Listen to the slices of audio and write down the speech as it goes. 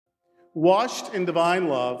washed in divine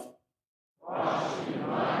love,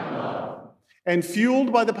 and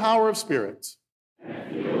fueled by the power of Spirit.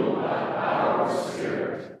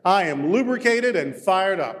 I am lubricated and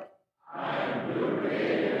fired up.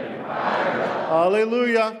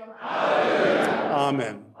 Hallelujah.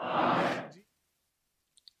 Amen.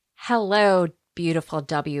 Hello, beautiful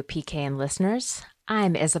WPKN listeners.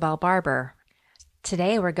 I'm Isabel Barber.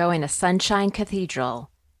 Today we're going to Sunshine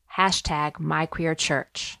Cathedral,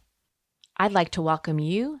 #MyQueerChurch. I'd like to welcome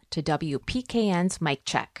you to WPKN's Mic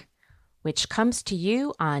Check, which comes to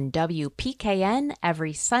you on WPKN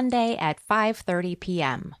every Sunday at 5:30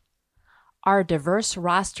 p.m. Our diverse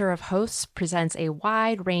roster of hosts presents a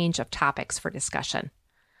wide range of topics for discussion,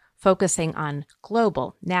 focusing on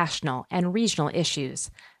global, national, and regional issues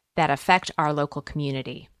that affect our local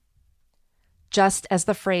community. Just as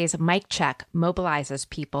the phrase mic check mobilizes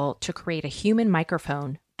people to create a human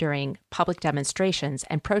microphone during public demonstrations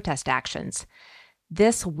and protest actions,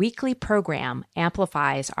 this weekly program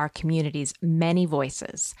amplifies our community's many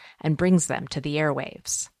voices and brings them to the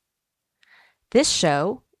airwaves. This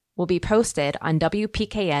show will be posted on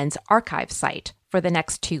WPKN's archive site for the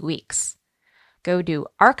next 2 weeks. Go to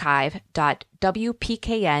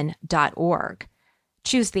archive.wpkn.org,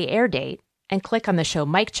 choose the air date, and click on the show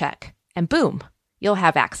Mic Check, and boom, you'll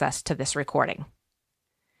have access to this recording.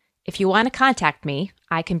 If you want to contact me,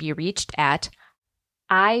 I can be reached at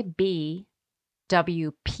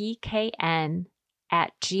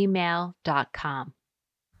ibwpkn@gmail.com.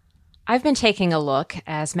 I've been taking a look,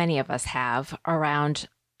 as many of us have, around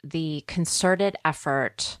the concerted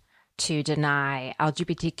effort to deny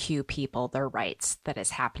LGBTQ people their rights that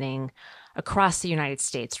is happening across the United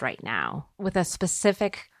States right now, with a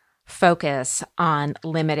specific focus on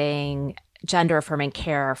limiting gender-affirming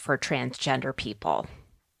care for transgender people,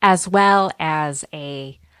 as well as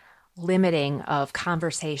a limiting of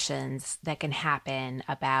conversations that can happen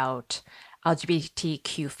about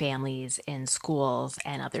LGBTQ families in schools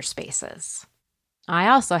and other spaces. I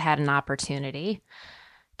also had an opportunity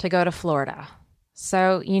to go to Florida.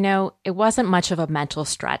 So, it wasn't much of a mental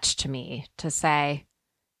stretch to me to say,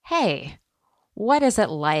 hey, what is it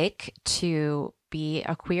like to be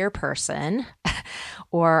a queer person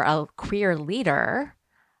or a queer leader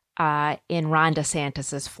in Ron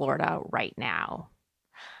DeSantis' Florida right now?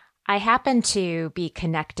 I happen to be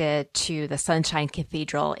connected to the Sunshine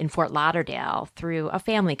Cathedral in Fort Lauderdale through a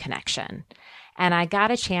family connection, and I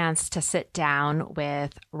got a chance to sit down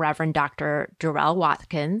with Reverend Dr. Darrell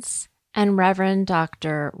Watkins and Reverend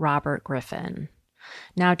Dr. Robert Griffin.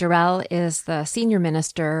 Now, Darrell is the senior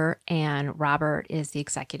minister and Robert is the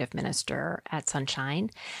executive minister at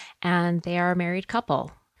Sunshine, and they are a married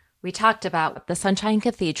couple. We talked about the Sunshine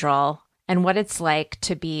Cathedral and what it's like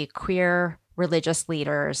to be queer religious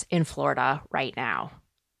leaders in Florida right now.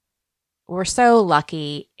 We're so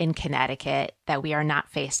lucky in Connecticut that we are not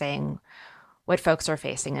facing what folks are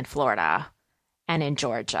facing in Florida and in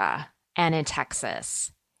Georgia and in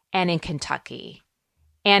Texas and in Kentucky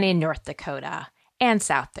and in North Dakota and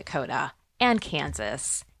South Dakota and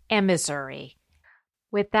Kansas and Missouri.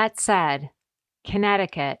 With that said,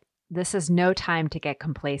 Connecticut, this is no time to get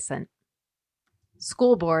complacent.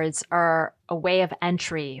 School boards are a way of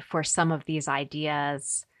entry for some of these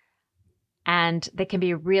ideas, and they can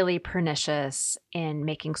be really pernicious in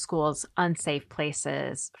making schools unsafe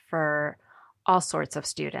places for all sorts of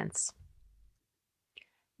students.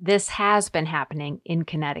 This has been happening in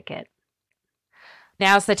Connecticut.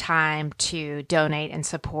 Now's the time to donate and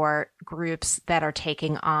support groups that are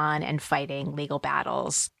taking on and fighting legal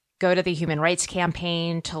battles. Go to the Human Rights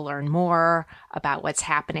Campaign to learn more about what's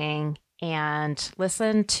happening and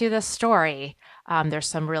listen to the story. There's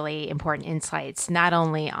some really important insights, not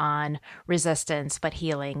only on resistance, but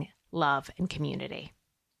healing, love, and community.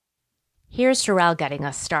 Here's Darrell getting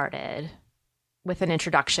us started with an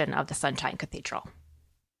introduction of the Sunshine Cathedral.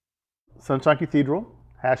 Sunshine Cathedral,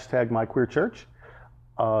 #MyQueerChurch.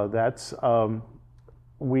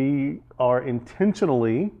 We are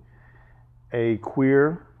intentionally a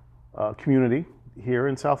queer community here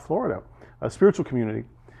in South Florida, a spiritual community.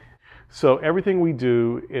 So everything we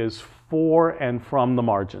do is for and from the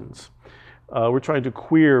margins. We're trying to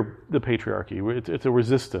queer the patriarchy. It's a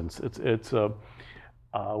resistance. We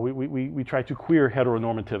try to queer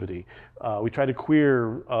heteronormativity. We try to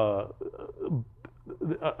queer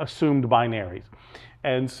assumed binaries.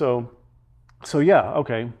 And so yeah,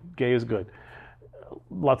 okay, gay is good.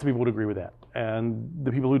 Lots of people would agree with that. And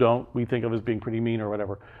the people who don't, we think of as being pretty mean or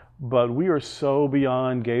whatever. But we are so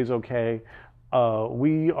beyond gay's okay.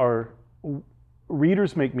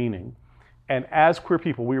 Readers make meaning. And as queer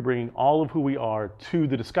people, we are bringing all of who we are to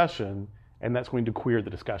the discussion and that's going to queer the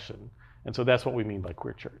discussion. And so that's what we mean by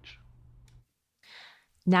queer church.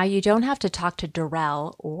 Now, you don't have to talk to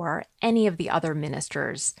Durrell or any of the other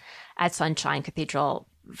ministers at Sunshine Cathedral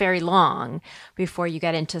very long before you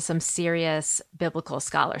get into some serious biblical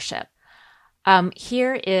scholarship.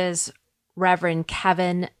 Here is Reverend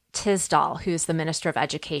Kevin Tisdall, who's the Minister of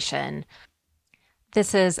Education.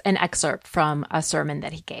 This is an excerpt from a sermon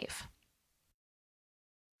that he gave.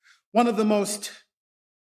 One of the most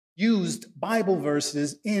used Bible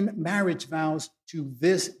verses in marriage vows to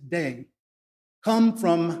this day come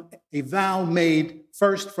from a vow made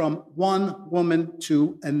first from one woman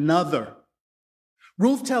to another.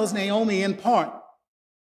 Ruth tells Naomi in part,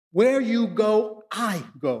 "Where you go, I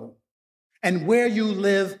go, and where you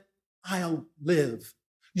live, I'll live.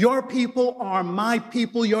 Your people are my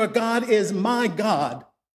people, your God is my God.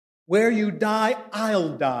 Where you die,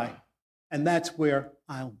 I'll die, and that's where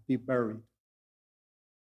I'll be buried."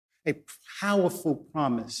 A powerful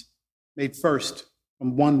promise made first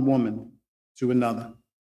from one woman to another.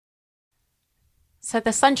 So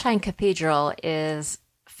the Sunshine Cathedral is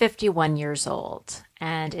 51 years old,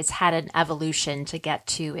 and it's had an evolution to get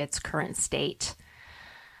to its current state.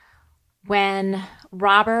 When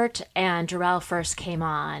Robert and Durrell first came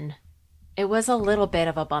on, it was a little bit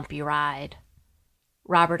of a bumpy ride.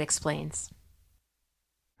 Robert explains.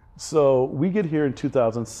 So we get here in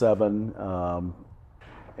 2007,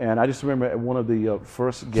 and I just remember at one of the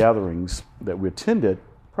first gatherings that we attended,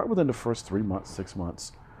 probably within the first 3 months, 6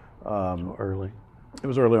 months. Early. It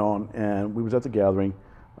was early on, and we was at the gathering.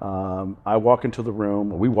 I walk into the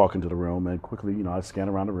room, or we walk into the room, and quickly, I scan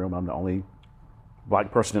around the room. I'm the only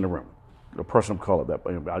black person in the room, a person of color,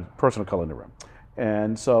 person of color in the room.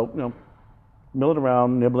 And so, milling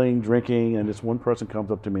around, nibbling, drinking, and this one person comes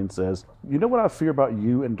up to me and says, "You know what I fear about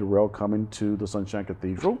you and Durrell coming to the Sunshine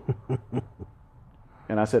Cathedral?"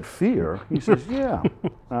 And I said, "Fear?" He says, "Yeah,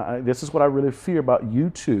 this is what I really fear about you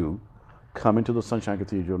two coming to the Sunshine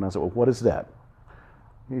Cathedral." And I said, "Well, what is that?"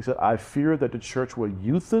 He said, "I fear that the church will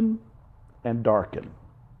youthen and darken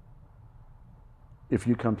if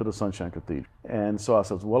you come to the Sunshine Cathedral." And so I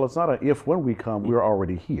said, "Well, it's not an if. When we come, we're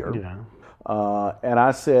already here." Yeah. And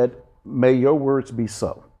I said, "May your words be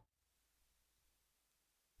so."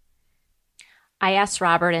 I asked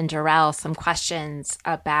Robert and Durrell some questions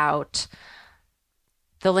about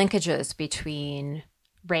the linkages between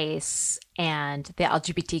race and the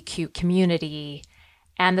LGBTQ community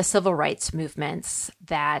and the civil rights movements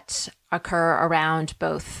that occur around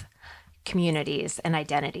both communities and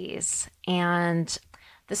identities. And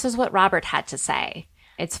this is what Robert had to say.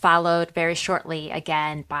 It's followed very shortly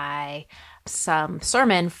again by some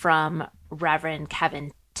sermon from Reverend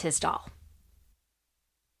Kevin Tisdall.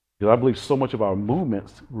 I believe so much of our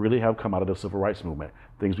movements really have come out of the civil rights movement,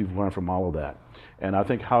 things we've learned from all of that. And I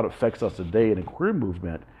think how it affects us today in the queer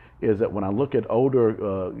movement is that when I look at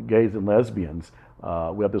older gays and lesbians,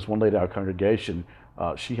 we have this one lady in our congregation,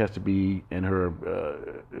 she has to be in her,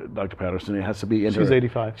 Dr. Patterson, it has to be in her. She's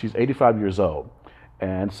 85. She's 85 years old.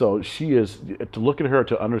 And so she is, to look at her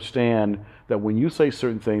to understand that when you say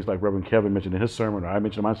certain things like Reverend Kevin mentioned in his sermon, or I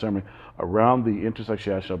mentioned in my sermon, around the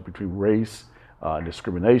intersectionality between race and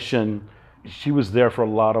discrimination, she was there for a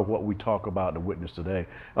lot of what we talk about in the witness today.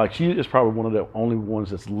 Like, she is probably one of the only ones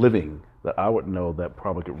that's living that I would know that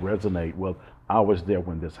probably could resonate with, I was there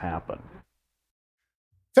when this happened.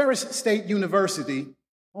 Ferris State University,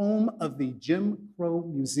 home of the Jim Crow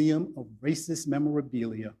Museum of Racist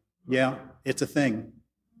Memorabilia, yeah, it's a thing,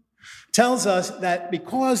 tells us that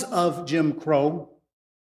because of Jim Crow,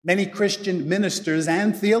 many Christian ministers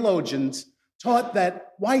and theologians taught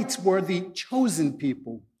that whites were the chosen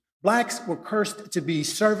people. Blacks were cursed to be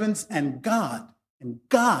servants, and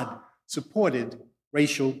God supported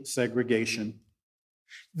racial segregation.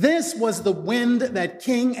 This was the wind that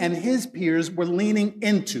King and his peers were leaning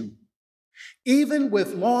into. Even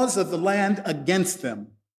with laws of the land against them,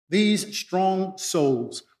 these strong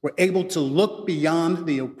souls were able to look beyond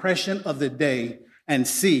the oppression of the day and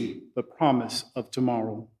see the promise of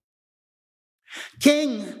tomorrow.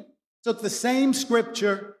 King took the same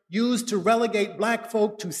scripture used to relegate Black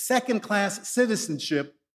folk to second-class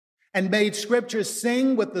citizenship and made scripture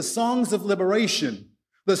sing with the songs of liberation,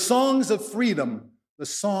 the songs of freedom, the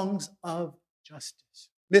songs of justice.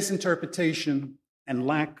 Misinterpretation and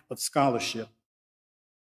lack of scholarship.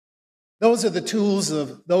 Those are the tools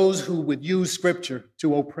of those who would use scripture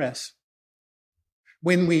to oppress.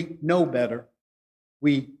 When we know better,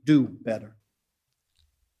 we do better.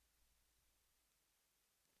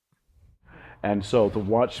 And so to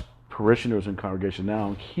watch parishioners in congregation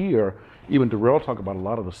now hear even Durrell talk about a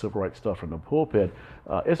lot of the civil rights stuff from the pulpit,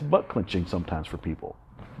 it's butt clenching sometimes for people.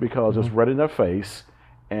 because it's right in their face.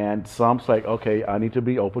 And some say, okay, I need to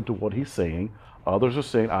be open to what he's saying. Others are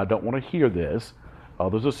saying, I don't want to hear this.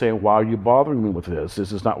 Others are saying, why are you bothering me with this?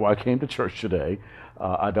 This is not why I came to church today.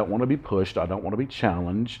 I don't want to be pushed. I don't want to be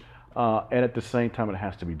challenged. And at the same time, it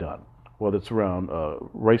has to be done. Whether it's around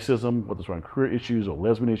racism, whether it's around queer issues or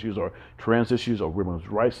lesbian issues or trans issues or women's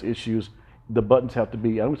rights issues, the buttons have to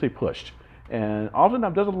be, I don't say pushed. And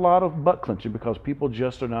oftentimes there's a lot of butt clenching because people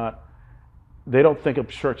just are not, they don't think of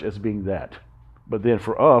church as being that. But then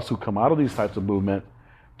for us who come out of these types of movement,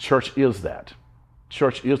 church is that.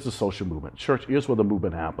 Church is the social movement. Church is where the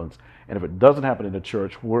movement happens. And if it doesn't happen in the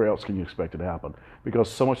church, where else can you expect it to happen?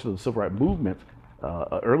 Because so much of the civil rights movement,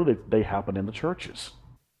 early they happen in the churches.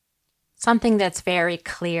 Something that's very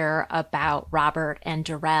clear about Robert and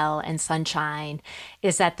Darrell and Sunshine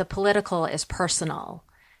is that the political is personal.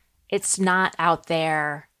 It's not out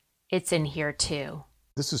there. It's in here too.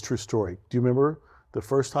 This is a true story. Do you remember the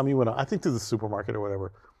first time you went out, I think to the supermarket or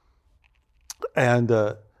whatever, and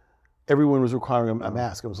everyone was requiring a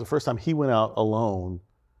mask. It was the first time he went out alone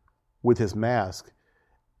with his mask.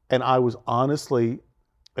 And I was honestly,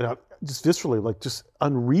 just viscerally, like just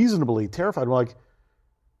unreasonably terrified. I'm like,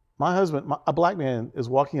 my husband, a black man, is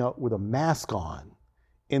walking out with a mask on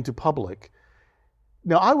into public.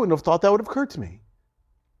 Now, I wouldn't have thought that would have occurred to me.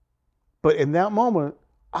 But in that moment,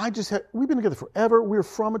 we've been together forever. We're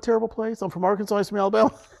from a terrible place. I'm from Arkansas, he's from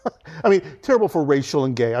Alabama. I mean, terrible for racial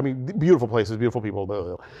and gay. I mean, beautiful places, beautiful people.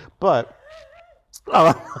 But,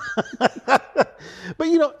 but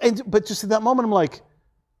just in that moment, I'm like,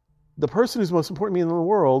 the person who's most important to me in the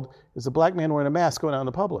world is a black man wearing a mask going out in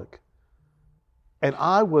the public. And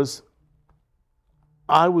I was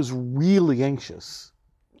really anxious.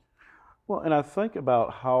 Well, and I think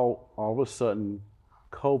about how all of a sudden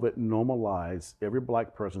COVID normalized every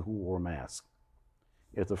black person who wore a mask.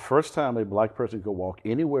 It's the first time a black person could walk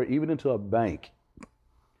anywhere, even into a bank,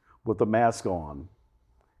 with a mask on.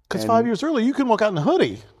 Because 5 years earlier, you couldn't walk out in a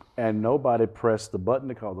hoodie. And nobody pressed the button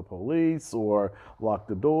to call the police or lock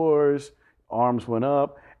the doors. Arms went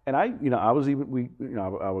up. And our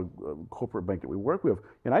corporate bank that we work with,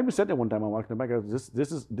 and I even said that one time I walked in the bank, I was,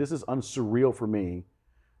 this is unsurreal for me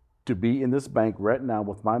to be in this bank right now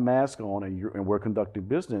with my mask on and we're conducting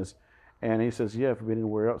business. And he says, yeah, if you've been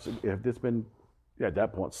anywhere else, if it's been, at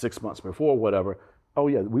that point, 6 months before, whatever, oh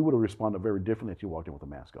yeah, we would have responded very differently if you walked in with a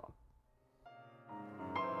mask on.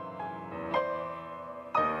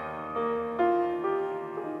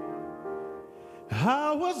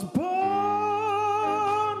 I was born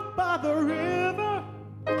by the river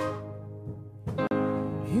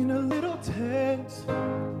in a little tent.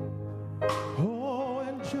 Oh,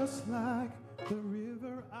 and just like the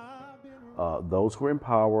river I've been. Those who are in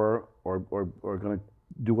power are going to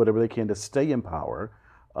do whatever they can to stay in power.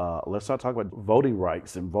 Let's not talk about voting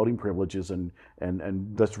rights and voting privileges and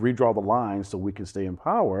let's redraw the lines so we can stay in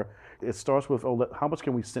power. It starts with, how much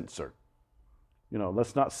can we censor?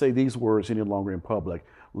 Let's not say these words any longer in public.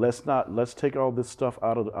 Let's take all this stuff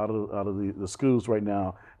out of the schools right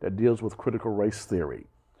now that deals with critical race theory.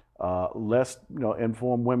 Let's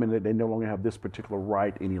inform women that they no longer have this particular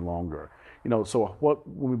right any longer. So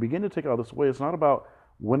when we begin to take all this away, it's not about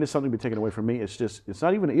when is something be taken away from me. It's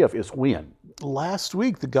not even if, it's when. Last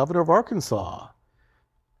week, the governor of Arkansas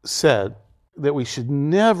said that we should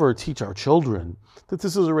never teach our children that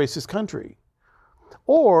this is a racist country.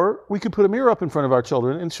 Or we could put a mirror up in front of our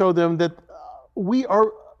children and show them that we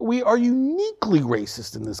are uniquely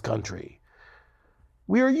racist in this country.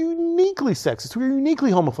 We are uniquely sexist. We are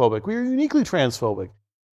uniquely homophobic. We are uniquely transphobic.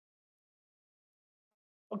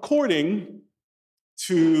 According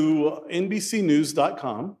to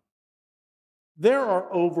NBCnews.com, there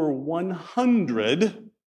are over 100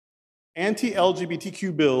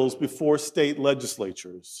 anti-LGBTQ bills before state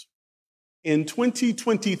legislatures. In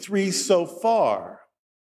 2023 so far,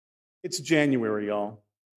 it's January, y'all,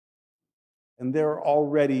 and there are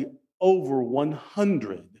already over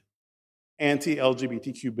 100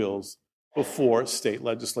 anti-LGBTQ bills before state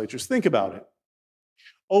legislatures. Think about it.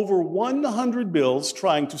 Over 100 bills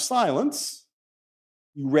trying to silence,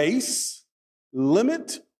 erase,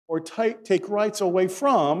 limit, or take rights away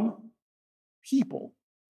from people.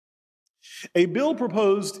 A bill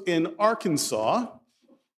proposed in Arkansas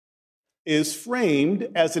is framed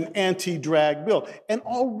as an anti-drag bill. And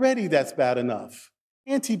already that's bad enough.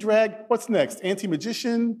 Anti-drag, what's next?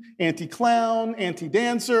 Anti-magician, anti-clown,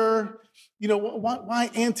 anti-dancer.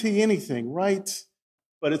 Why anti-anything, right?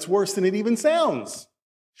 But it's worse than it even sounds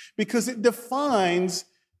because it defines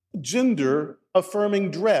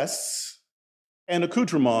gender-affirming dress and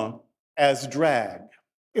accoutrement as drag.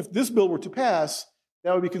 If this bill were to pass,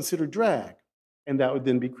 that would be considered drag. and that would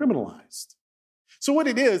then be criminalized. So what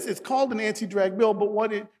it is, it's called an anti-drag bill, but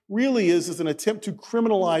what it really is an attempt to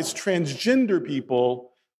criminalize transgender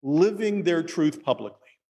people living their truth publicly.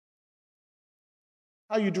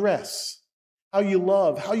 How you dress, how you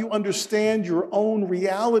love, how you understand your own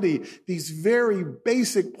reality, these very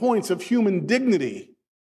basic points of human dignity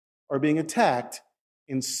are being attacked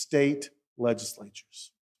in state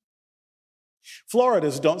legislatures.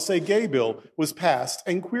 Florida's Don't Say Gay bill was passed,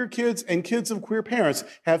 and queer kids and kids of queer parents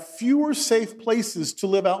have fewer safe places to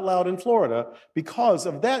live out loud in Florida because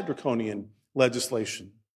of that draconian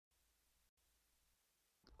legislation.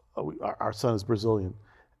 Our son is Brazilian,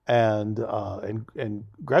 and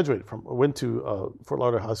went to Fort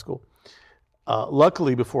Lauderdale High School.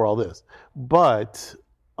 Luckily, before all this, but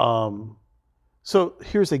so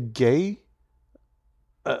here's a gay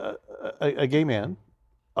man.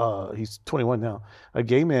 He's 21 now. A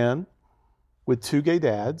gay man with two gay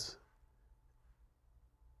dads,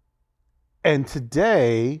 and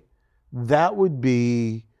today that would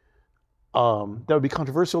be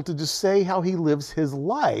controversial to just say how he lives his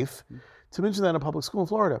life, to mention that in a public school in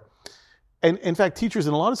Florida. And in fact, teachers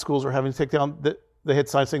in a lot of schools are having to take down they had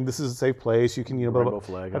signs saying this is a safe place. You can, blah, blah,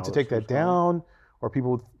 blah, have to take that down, or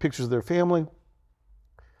people with pictures of their family.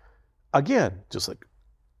 Again, just like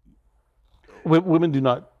women do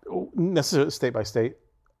not necessarily state by state.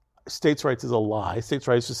 States' rights is a lie. States'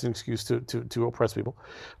 rights is just an excuse to oppress people.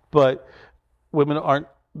 But women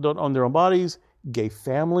don't own their own bodies. Gay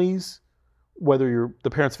families, whether you're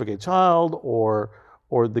the parents of a gay child or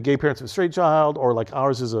the gay parents of a straight child, or like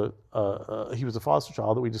ours is he was a foster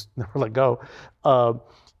child that we just never let go,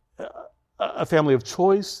 a family of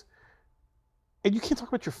choice, and you can't talk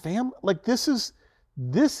about your family. Like this is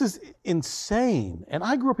insane. And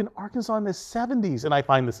I grew up in Arkansas in the 70s, and I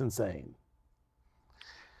find this insane.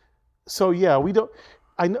 So yeah, we get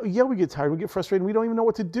tired, we get frustrated, we don't even know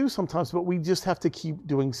what to do sometimes, but we just have to keep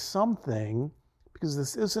doing something because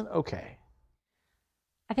this isn't okay.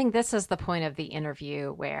 I think this is the point of the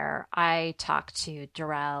interview where I talked to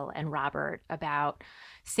Darrell and Robert about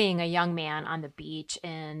seeing a young man on the beach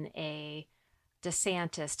in a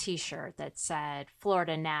DeSantis t-shirt that said,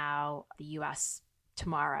 Florida now, the U.S.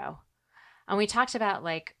 tomorrow. And we talked about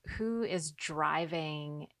like who is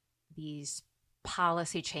driving these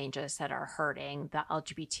policy changes that are hurting the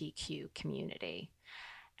LGBTQ community.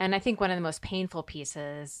 And I think one of the most painful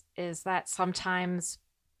pieces is that sometimes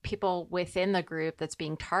people within the group that's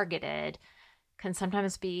being targeted can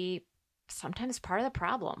sometimes be part of the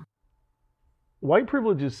problem. White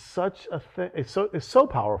privilege is such a thing. It's so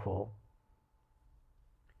powerful,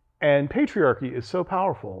 and patriarchy is so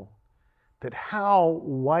powerful that how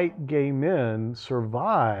white gay men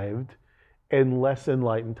survived in less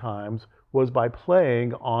enlightened times was by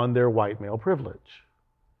playing on their white male privilege.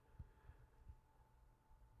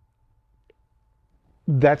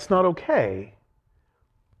 That's not okay,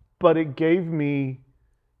 but it gave me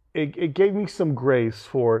some grace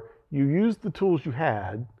for you used the tools you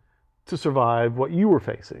had to survive what you were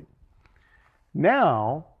facing.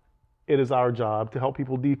 Now, it is our job to help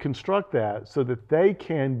people deconstruct that so that they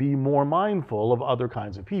can be more mindful of other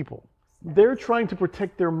kinds of people. They're trying to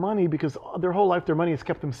protect their money because their whole life their money has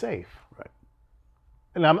kept them safe. Right.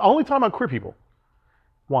 And I'm only talking about queer people.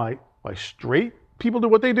 Why straight people do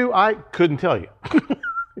what they do, I couldn't tell you.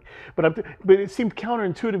 But it seemed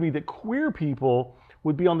counterintuitive to me that queer people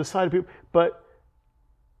would be on the side of people,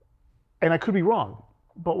 and I could be wrong,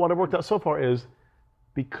 but what I've worked out so far is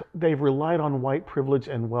because they've relied on white privilege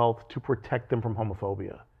and wealth to protect them from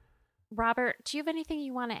homophobia. Robert, do you have anything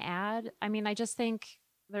you want to add? I mean, I just think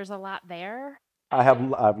there's a lot there.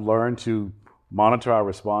 I've learned to monitor, I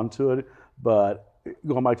respond to it, but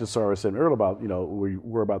going back to Sarah said earlier about,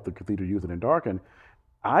 we're about the Cathedral Youth and in Darken,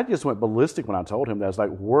 I just went ballistic when I told him that. It's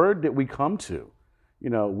like, where did we come to?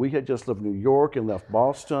 We had just left New York and left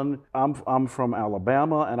Boston. I'm from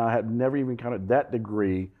Alabama, and I had never even encountered that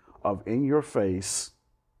degree of in your face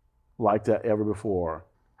like that ever before.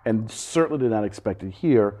 And certainly did not expect it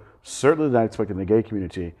here, certainly did not expect it in the gay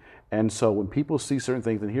community. And so when people see certain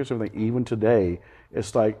things and hear certain things, even today,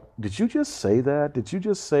 it's like, did you just say that? Did you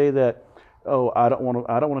just say that, oh, I don't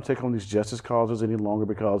want to take on these justice causes any longer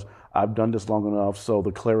because I've done this long enough, so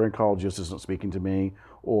the clarion call just isn't speaking to me,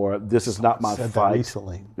 or this is not my said fight. That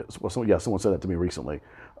recently. Someone said that to me recently.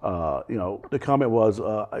 The comment was,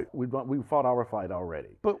 we fought our fight already.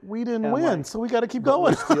 But we didn't win, so we got to keep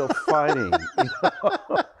going. We're still fighting.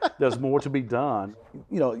 There's more to be done.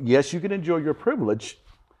 Yes, you can enjoy your privilege,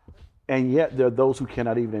 and yet there are those who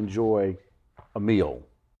cannot even enjoy a meal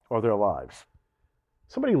or their lives.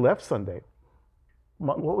 Somebody left Sunday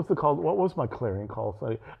what was the call? What was my clarion call?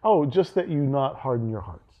 Oh, just that you not harden your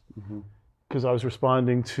hearts. Because I was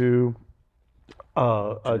responding to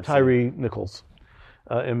Tyree Nichols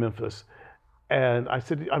in Memphis. And I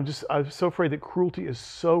said, I'm so afraid that cruelty is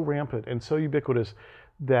so rampant and so ubiquitous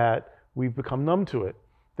that we've become numb to it.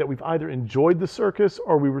 That we've either enjoyed the circus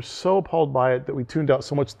or we were so appalled by it that we tuned out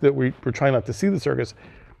so much that we were trying not to see the circus.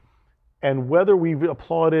 And whether we've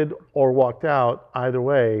applauded or walked out, either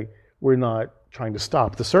way, we're not trying to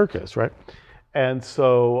stop the circus, right? And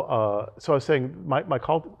so I was saying, my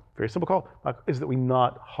call, very simple call, is that we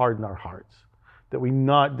not harden our hearts, that we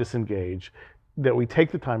not disengage, that we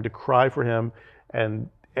take the time to cry for him and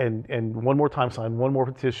one more time sign one more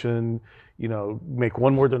petition, make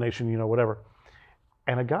one more donation, whatever.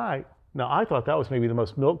 And a guy, now I thought that was maybe the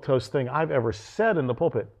most milquetoast thing I've ever said in the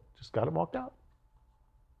pulpit, just got him walked out.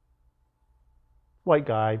 White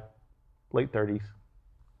guy, late 30s.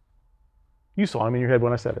 You saw him in your head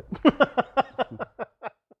when I said it.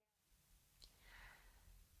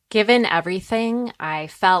 Given everything, I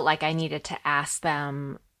felt like I needed to ask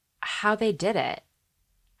them how they did it,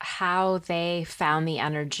 how they found the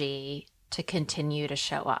energy to continue to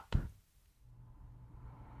show up.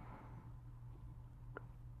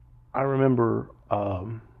 I remember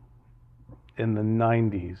in the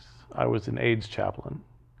 90s, I was an AIDS chaplain.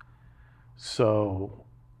 So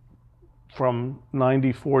from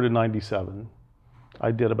 94 to 97,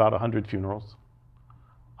 I did about 100 funerals.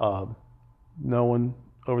 No one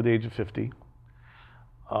over the age of 50.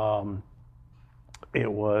 It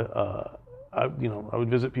was, I would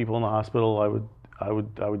visit people in the hospital. I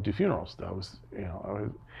would do funerals. That was,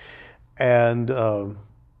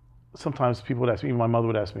 sometimes people would ask me, even my mother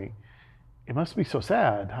would ask me, it must be so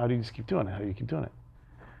sad. How do you just keep doing it? How do you keep doing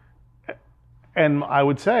it? And I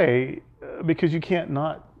would say, because you can't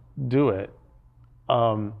not do it.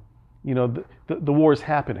 The war is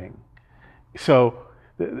happening. So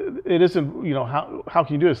it isn't, how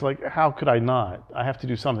can you do this? Like, how could I not? I have to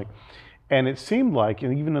do something. And it seemed like,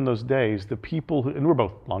 and even in those days, the people and we're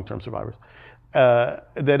both long-term survivors,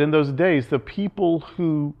 that in those days, the people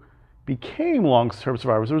who became long-term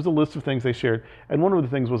survivors, there was a list of things they shared, and one of the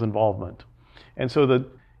things was involvement. And so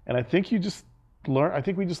I think we just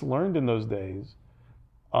learned in those days,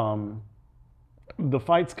 the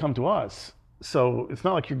fights come to us. So it's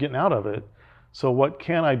not like you're getting out of it. So what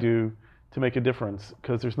can I do to make a difference?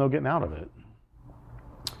 Because there's no getting out of it.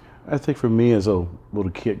 I think for me as a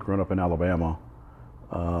little kid growing up in Alabama,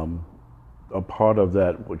 a part of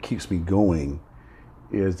that, what keeps me going,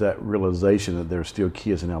 is that realization that there are still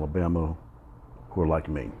kids in Alabama who are like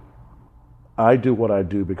me. I do what I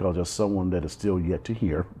do because there's someone that is still yet to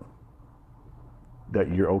hear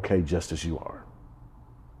that you're okay just as you are.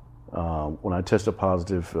 When I tested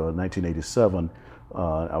positive in 1987,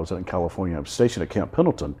 I was in California. I was stationed at Camp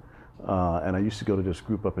Pendleton, and I used to go to this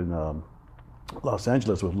group up in Los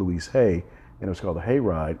Angeles with Louise Hay, and it was called the Hay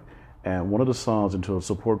Ride. And one of the songs into a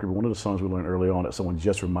support group, one of the songs we learned early on that someone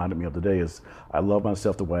just reminded me of today is, I love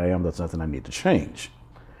myself the way I am, that's nothing I need to change.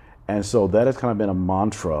 And so that has kind of been a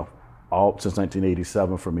mantra all since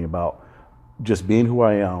 1987 for me about just being who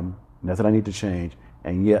I am, nothing I need to change,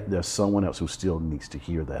 and yet there's someone else who still needs to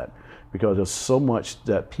hear that. Because there's so much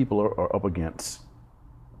that people are up against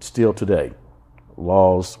still today.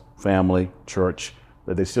 Laws, family, church,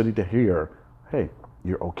 that they still need to hear, hey,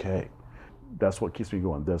 you're okay. That's what keeps me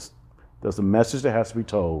going. There's a message that has to be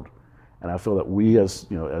told. And I feel that we as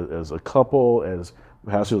a couple, as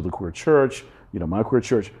pastors of the queer church, my queer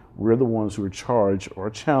church, we're the ones who are charged or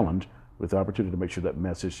challenged with the opportunity to make sure that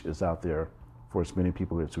message is out there for as many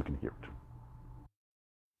people as who can hear it.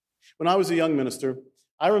 When I was a young minister,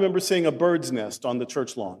 I remember seeing a bird's nest on the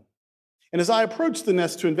church lawn. And as I approached the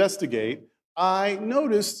nest to investigate, I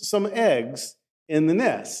noticed some eggs in the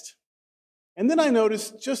nest. And then I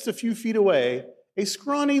noticed just a few feet away, a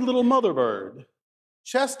scrawny little mother bird,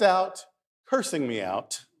 chest out, cursing me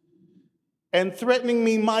out, and threatening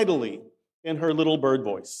me mightily in her little bird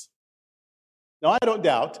voice. Now, I don't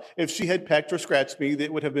doubt if she had pecked or scratched me, that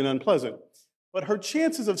it would have been unpleasant. But her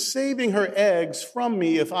chances of saving her eggs from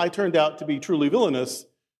me if I turned out to be truly villainous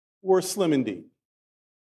were slim indeed.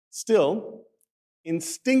 Still,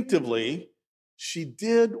 instinctively, she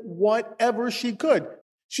did whatever she could.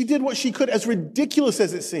 She did what she could, as ridiculous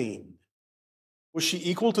as it seemed. Was she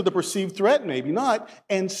equal to the perceived threat? Maybe not.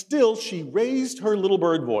 And still, she raised her little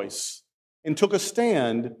bird voice and took a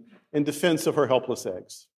stand in defense of her helpless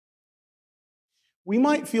eggs. We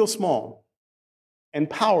might feel small and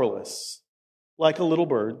powerless, like a little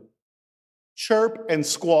bird, chirp and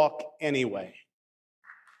squawk anyway.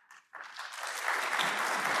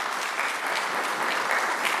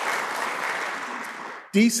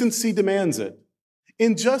 Decency demands it.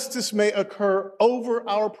 Injustice may occur over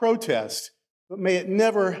our protest, but may it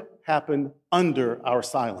never happen under our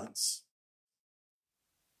silence.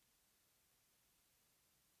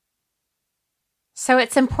 So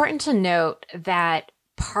it's important to note that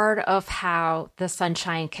part of how the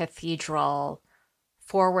Sunshine Cathedral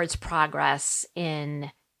forwards progress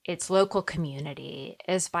in its local community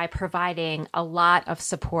is by providing a lot of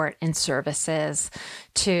support and services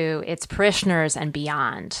to its parishioners and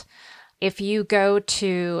beyond. If you go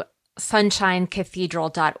to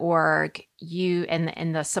sunshinecathedral.org,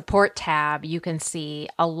 in the support tab, you can see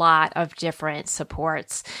a lot of different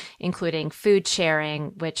supports, including food sharing,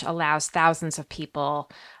 which allows thousands of people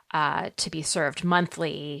to be served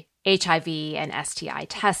monthly, HIV and STI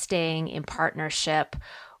testing in partnership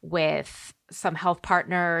with some health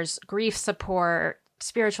partners, grief support,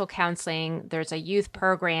 spiritual counseling. There's a youth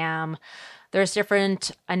program. There's different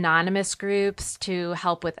anonymous groups to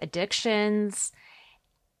help with addictions.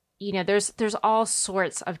 You know, there's all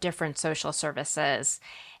sorts of different social services.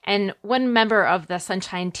 And one member of the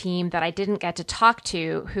Sunshine team that I didn't get to talk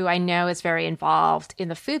to, who I know is very involved in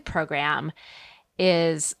the food program,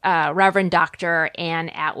 is Reverend Dr. Ann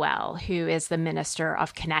Atwell, who is the Minister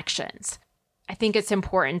of Connections. I think it's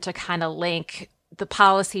important to kind of link the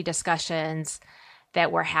policy discussions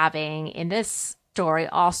that we're having in this story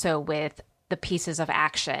also with the pieces of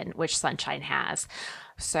action which Sunshine has.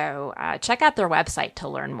 So check out their website to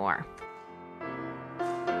learn more.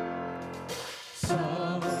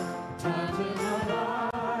 Sometimes in our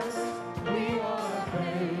lives, we are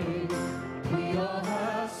pain, we all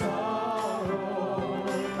have sorrow,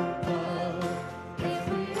 but if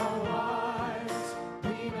we are wise,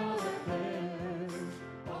 we know that there's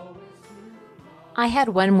always tomorrow. I had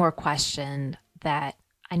one more question that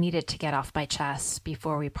I needed to get off my chest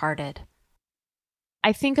before we parted.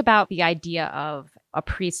 I think about the idea of a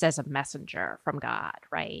priest as a messenger from God,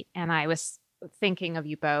 right? And I was thinking of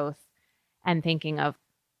you both and thinking of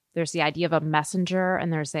there's the idea of a messenger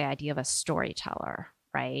and there's the idea of a storyteller,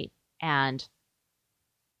 right? And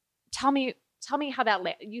tell me how that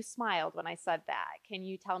you smiled when I said that. Can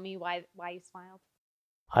you tell me why you smiled?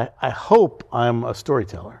 I hope I'm a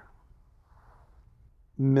storyteller.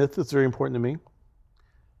 Myth is very important to me,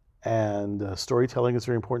 and storytelling is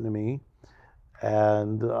very important to me,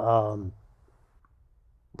 and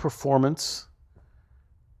performance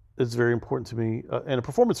is very important to me. And a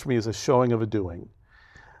performance for me is a showing of a doing.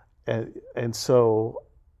 And so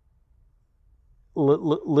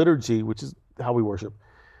liturgy, which is how we worship,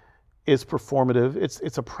 is performative.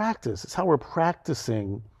 It's a practice. It's how we're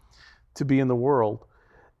practicing to be in the world.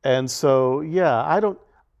 And so, yeah,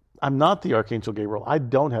 I'm not the Archangel Gabriel. I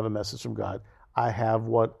don't have a message from God. I have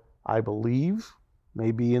what I believe,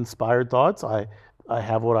 maybe inspired thoughts. I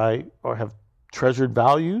have have treasured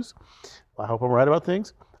values. I hope I'm right about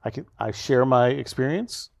things. I share my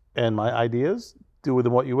experience and my ideas. Do with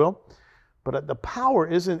them what you will. But the power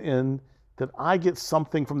isn't in that I get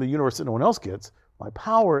something from the universe that no one else gets. My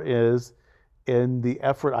power is in the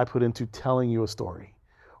effort I put into telling you a story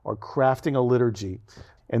or crafting a liturgy.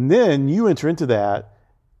 And then you enter into that,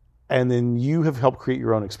 and then you have helped create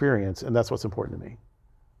your own experience, and that's what's important to me.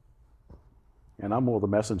 And I'm more the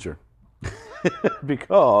messenger.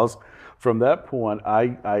 Because from that point,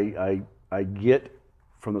 I get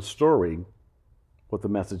from the story what the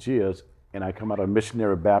message is, and I come out of a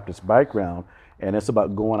missionary Baptist background, and it's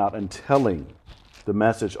about going out and telling the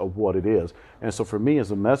message of what it is. And so for me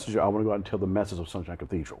as a messenger, I want to go out and tell the message of Sunshine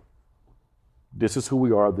Cathedral. This is who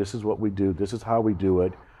we are, this is what we do, this is how we do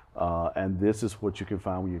it, and this is what you can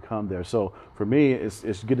find when you come there. So for me,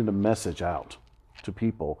 it's getting the message out to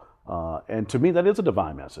people. And to me, that is a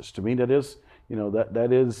divine message. To me, that is, that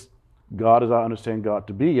is God as I understand God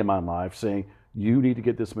to be in my life, saying, you need to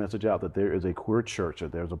get this message out that there is a queer church,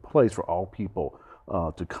 that there's a place for all people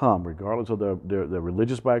to come, regardless of their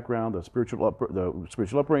religious background, the spiritual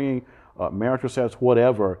upbringing, marital status,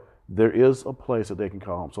 whatever. There is a place that they can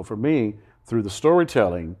call home. So for me, through the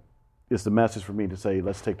storytelling, it's the message for me to say,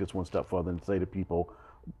 let's take this one step further and say to people,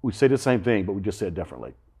 we say the same thing, but we just say it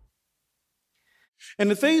differently. And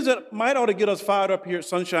the things that might ought to get us fired up here at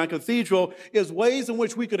Sunshine Cathedral is ways in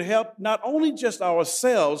which we could help not only just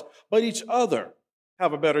ourselves, but each other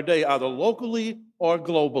have a better day, either locally or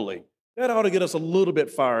globally. That ought to get us a little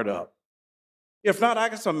bit fired up. If not, I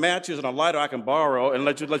got some matches and a lighter I can borrow and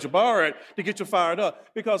let you borrow it to get you fired up.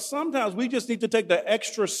 Because sometimes we just need to take the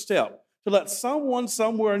extra step to let someone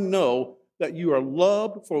somewhere know that you are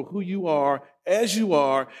loved for who you are, as you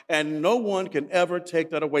are, and no one can ever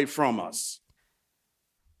take that away from us.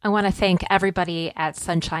 I want to thank everybody at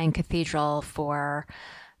Sunshine Cathedral for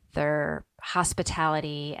their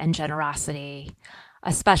hospitality and generosity.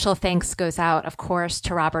 A special thanks goes out, of course,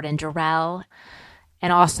 to Robert and Darrell,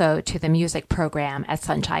 and also to the music program at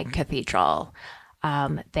Sunshine Cathedral.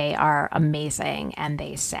 They are amazing and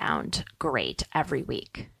they sound great every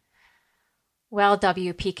week. Well,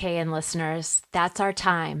 WPKN listeners, that's our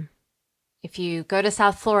time. If you go to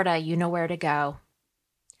South Florida, you know where to go.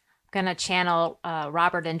 I'm going to channel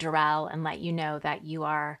Robert and Darrell and let you know that you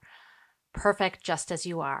are perfect just as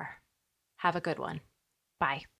you are. Have a good one. Bye.